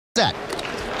set.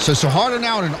 So Suharto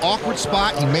now in an awkward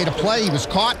spot. He made a play. He was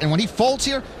caught. And when he folds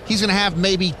here, he's going to have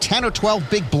maybe 10 or 12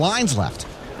 big blinds left.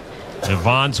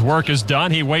 Yvonne's work is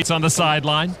done. He waits on the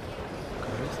sideline.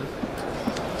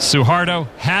 Suharto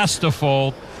has to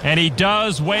fold, and he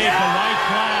does wave the white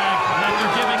flag after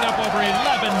giving up over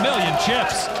 11 million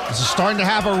chips. This is starting to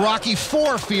have a Rocky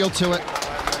IV feel to it.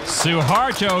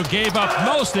 Suharto gave up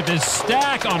most of his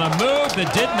stack on a move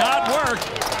that did not work,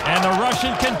 and the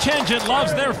Russian contingent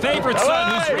loves their favorite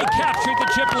son who's recaptured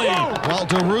the chip lead. Well,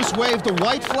 Darus waved the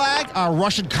white flag. Our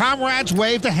Russian comrades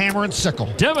waved the hammer and sickle.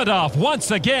 Demidov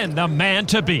once again the man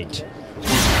to beat.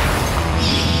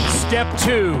 Step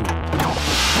 2.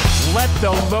 Let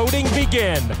the loading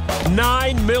begin.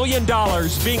 $9 million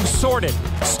being sorted,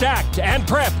 stacked, and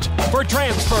prepped for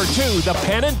transfer to the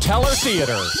Penn and Teller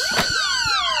Theater.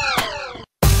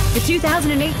 The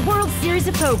 2008 World Series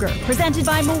of Poker, presented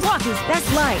by Milwaukee's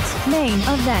Best Light. Main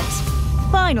event.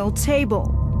 Final table.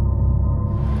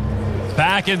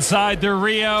 Back inside the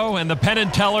Rio and the Penn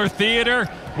and Teller Theater,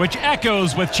 which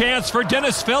echoes with chants for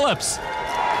Dennis Phillips.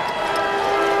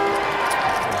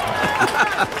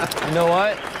 You know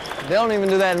what? They don't even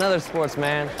do that in other sports,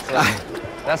 man. So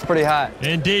that's pretty hot.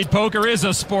 Indeed, poker is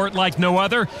a sport like no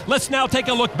other. Let's now take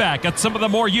a look back at some of the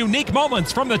more unique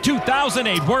moments from the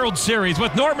 2008 World Series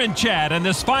with Norman Chad and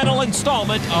this final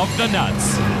installment of The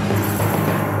Nuts.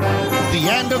 The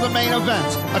end of the main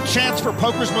event. A chance for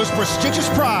poker's most prestigious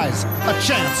prize. A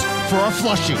chance for a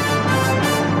flushie.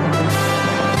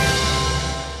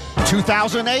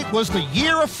 2008 was the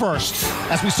year of firsts,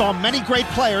 as we saw many great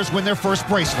players win their first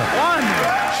bracelet.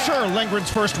 Sure,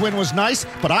 Lindgren's first win was nice,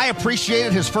 but I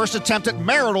appreciated his first attempt at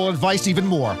marital advice even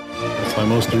more. That's why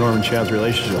most of Norman Chad's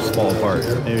relationships fall apart.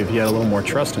 Maybe if he had a little more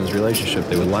trust in his relationship,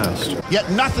 they would last.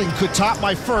 Yet nothing could top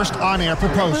my first on-air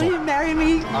proposal. Will you marry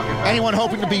me? Anyone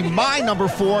hoping to be my number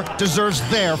 4 deserves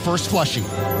their first flushie.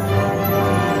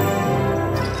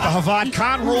 The Havad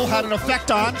Khan rule had an effect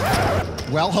on,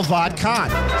 well, Havad Khan.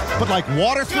 But like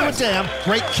water through a dam,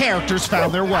 great characters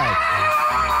found their way.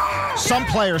 Some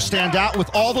players stand out with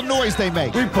all the noise they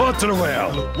make. Report to the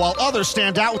whale. While others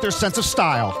stand out with their sense of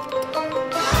style.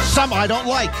 Some I don't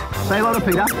like. Say hello to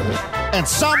Peter. And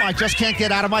some I just can't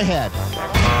get out of my head.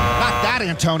 Not that,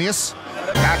 Antonius.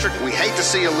 Patrick, we hate to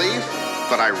see you leave,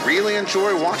 but I really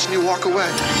enjoy watching you walk away.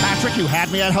 Patrick, you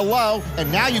had me at hello,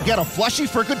 and now you get a flushie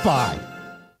for goodbye.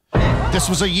 This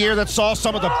was a year that saw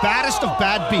some of the baddest of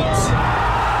bad beats.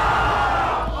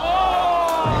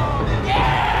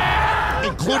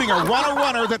 Including a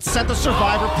runner that sent the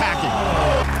survivor packing.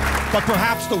 But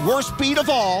perhaps the worst beat of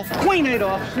all, Queen 8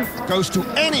 off. goes to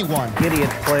anyone, Idiot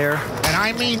player. and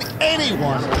I mean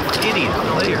anyone, Idiot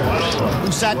player.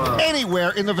 who sat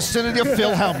anywhere in the vicinity of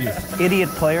Phil Hellmuth. Idiot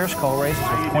players call races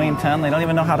with Queen 10. They don't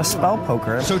even know how to spell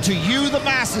poker. So to you, the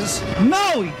masses,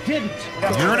 No, he didn't.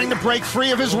 yearning to break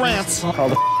free of his rants, Call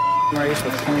the race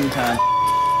with Queen 10.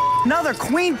 Another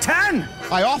Queen 10.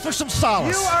 I offer some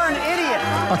solace. You are an idiot.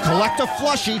 A collective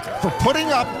flushie for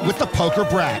putting up with the poker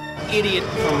brat. Idiot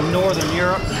from Northern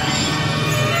Europe.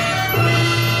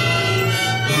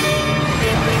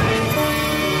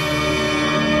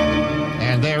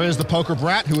 And there is the poker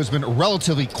brat, who has been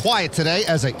relatively quiet today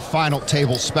as a final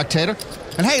table spectator.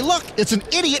 And hey, look, it's an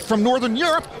idiot from Northern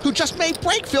Europe who just may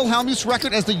break Phil Hellmuth's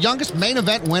record as the youngest main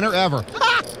event winner ever.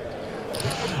 Ha!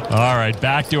 All right,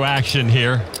 back to action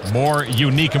here. More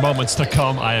unique moments to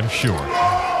come, I am sure.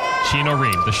 Chino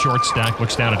Reem, the short stack,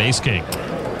 looks down at ace-king.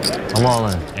 I'm all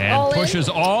in. And pushes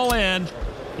all in.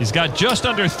 He's got just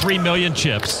under 3 million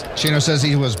chips. Chino says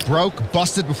he was broke,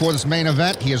 busted before this main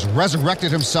event. He has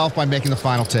resurrected himself by making the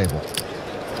final table.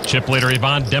 Chip leader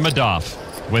Ivan Demidov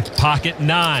with pocket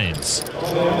nines.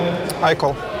 I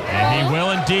call. And he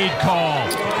will indeed call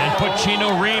and put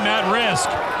Chino Reem at risk.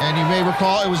 And you may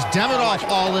recall it was Demidov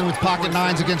all in with pocket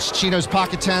nines against Chino's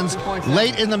pocket tens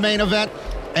late in the main event.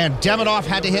 And Demidov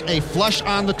had to hit a flush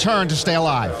on the turn to stay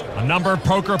alive. A number of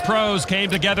poker pros came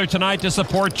together tonight to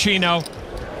support Chino.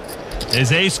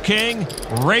 Is ace-king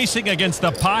racing against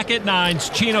the pocket nines.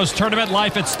 Chino's tournament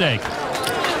life at stake.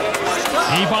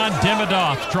 Ivan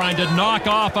Demidov trying to knock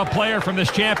off a player from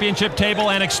this championship table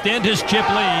and extend his chip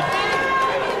lead.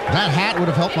 That hat would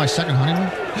have helped my second honeymoon.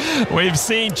 We've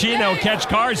seen Chino catch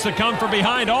cards to come from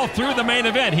behind all through the main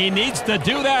event. He needs to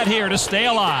do that here to stay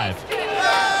alive.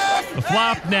 The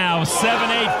flop now,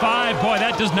 7-8-5. Boy,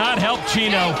 that does not help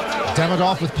Chino.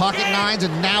 Demidov with pocket nines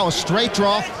and now a straight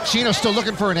draw. Chino still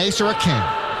looking for an ace or a king.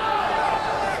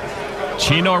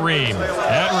 Chino Reem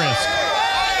at risk.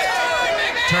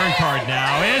 Turn card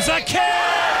now is a king!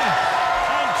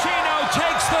 And Chino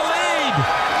takes the lead.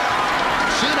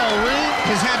 Chino Reem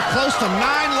has had close to 9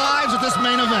 lives at this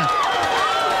main event.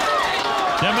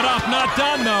 Demidov not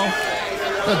done, though.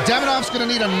 But Demidov's going to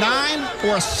need a 9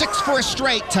 or a 6 for a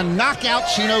straight to knock out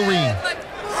Chino Reem.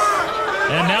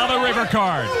 And now the river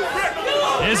card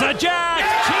is a jack.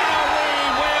 Chino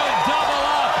Reem will double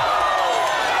up.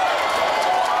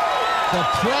 The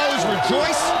pros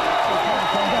rejoice,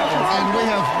 and we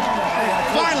have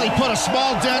finally put a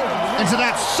small dent into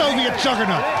that Soviet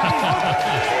juggernaut.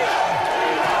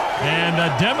 And the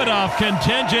Demidov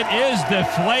contingent is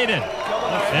deflated.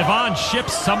 Ivan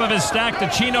ships some of his stack to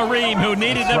Chino Reem, who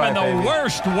needed them in the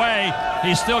worst way.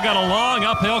 He's still got a long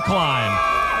uphill climb.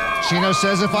 Chino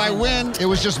says, if I win, it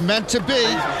was just meant to be.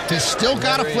 He's still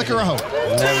got a flicker of hope.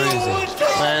 Never easy.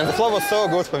 Man, the flow was so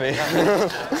good for me.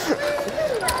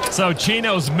 So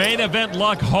Chino's main event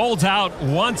luck holds out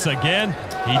once again.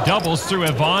 He doubles through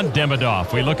Ivan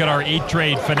Demidov. We look at our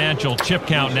E-Trade financial chip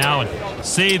count now and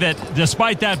see that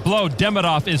despite that blow,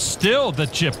 Demidov is still the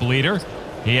chip leader.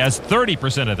 He has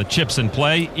 30% of the chips in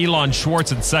play. Elon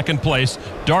Schwartz in second place.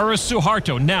 Doris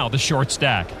Suharto now the short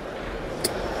stack.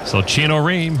 So Chino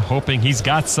Reem hoping he's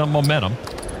got some momentum.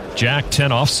 Jack 10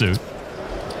 offsuit.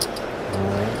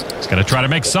 He's going to try to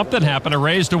make something happen. A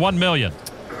raise to $1 million.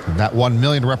 And that $1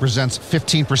 million represents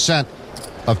 15%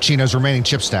 of Chino's remaining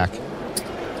chip stack.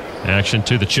 Action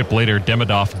to the chip leader.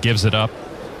 Demidov gives it up.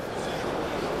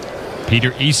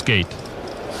 Peter Eastgate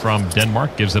from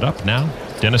Denmark gives it up now.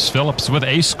 Dennis Phillips with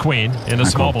ace queen in the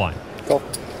small blind.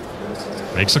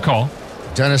 Makes a call.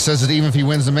 Dennis says that even if he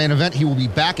wins the main event, he will be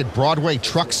back at Broadway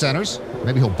Truck Centers.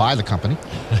 Maybe he'll buy the company.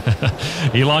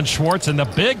 Elon Schwartz in the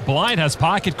big blind has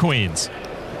pocket queens.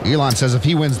 Elon says if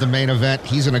he wins the main event,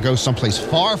 he's going to go someplace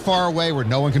far, far away where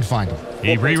no one can find him.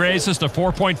 He re-raises to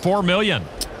 $4.4 million.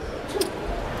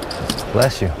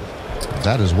 Bless you.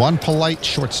 That is one polite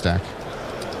short stack.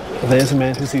 There's a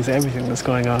man who sees everything that's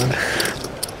going on.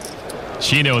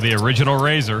 Chino, the original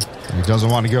raiser. He doesn't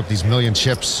want to give up these million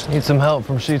chips. Need some help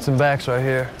from Sheets and Backs right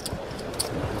here.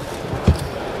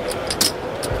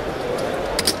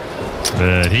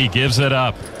 But he gives it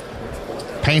up.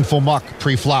 Painful muck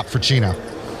pre-flop for Chino.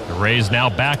 The raise now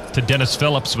back to Dennis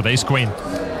Phillips with ace queen.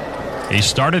 He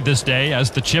started this day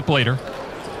as the chip leader.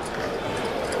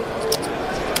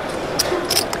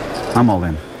 I'm all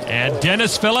in. And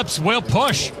Dennis Phillips will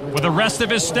push with the rest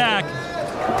of his stack.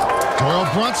 Doyle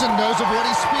Brunson knows of what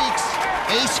he speaks.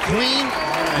 Ace queen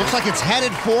looks like it's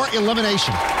headed for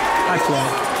elimination.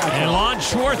 Elon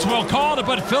Schwartz will call to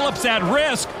put Phillips at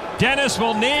risk. Dennis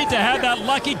will need to have that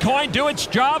lucky coin do its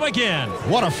job again.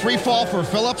 What a free fall for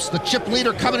Phillips. The chip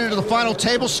leader coming into the final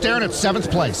table staring at 7th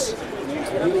place.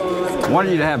 I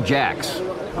wanted you to have jacks.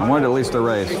 I wanted at least a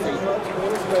raise.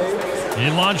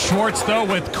 Elon Schwartz, though,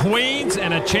 with queens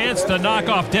and a chance to knock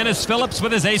off Dennis Phillips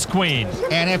with his ace queen.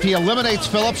 And if he eliminates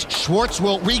Phillips, Schwartz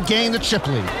will regain the chip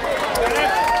lead.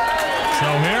 So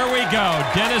here we go.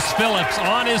 Dennis Phillips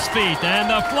on his feet.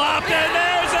 And the flop, and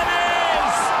there's an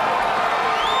ace!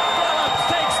 Phillips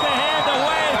takes the hand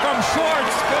away from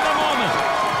Schwartz for the moment.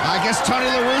 I guess Tony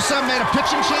La Russa made a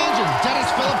pitching change, and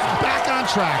Dennis Phillips back on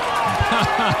track.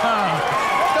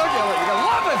 Don't you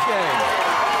love this game?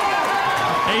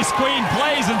 Ace Queen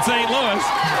plays in St. Louis.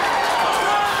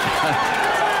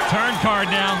 Turn card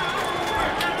now.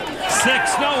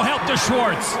 6, no help to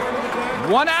Schwartz.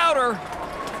 One outer.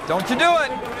 Don't you do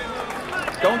it.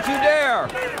 Don't you dare.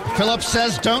 Phillips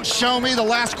says, don't show me the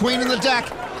last queen in the deck.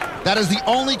 That is the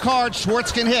only card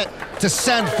Schwartz can hit to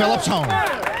send Phillips home.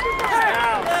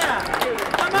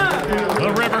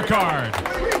 The river card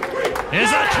is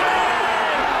a trap.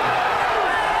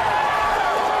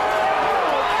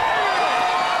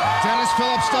 Dennis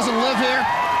Phillips doesn't live here,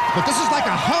 but this is like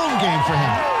a home game for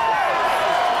him.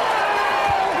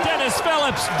 Dennis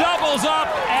Phillips doubles up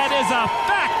and is a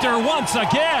factor once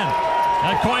again.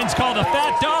 That coin's called a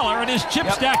fat dollar, and his chip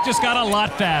stack just got a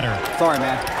lot fatter. Sorry,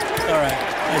 man. All right.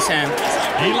 Nice hand.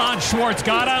 Elon Schwartz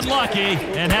got unlucky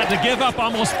and had to give up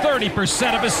almost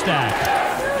 30% of his stack.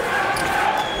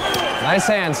 Nice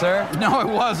hand, sir. No, it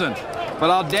wasn't. But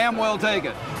I'll damn well take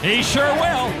it. He sure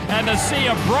will. And the sea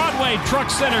of Broadway Truck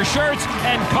Center shirts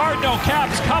and Cardinal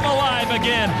caps come alive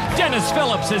again. Dennis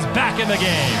Phillips is back in the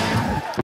game.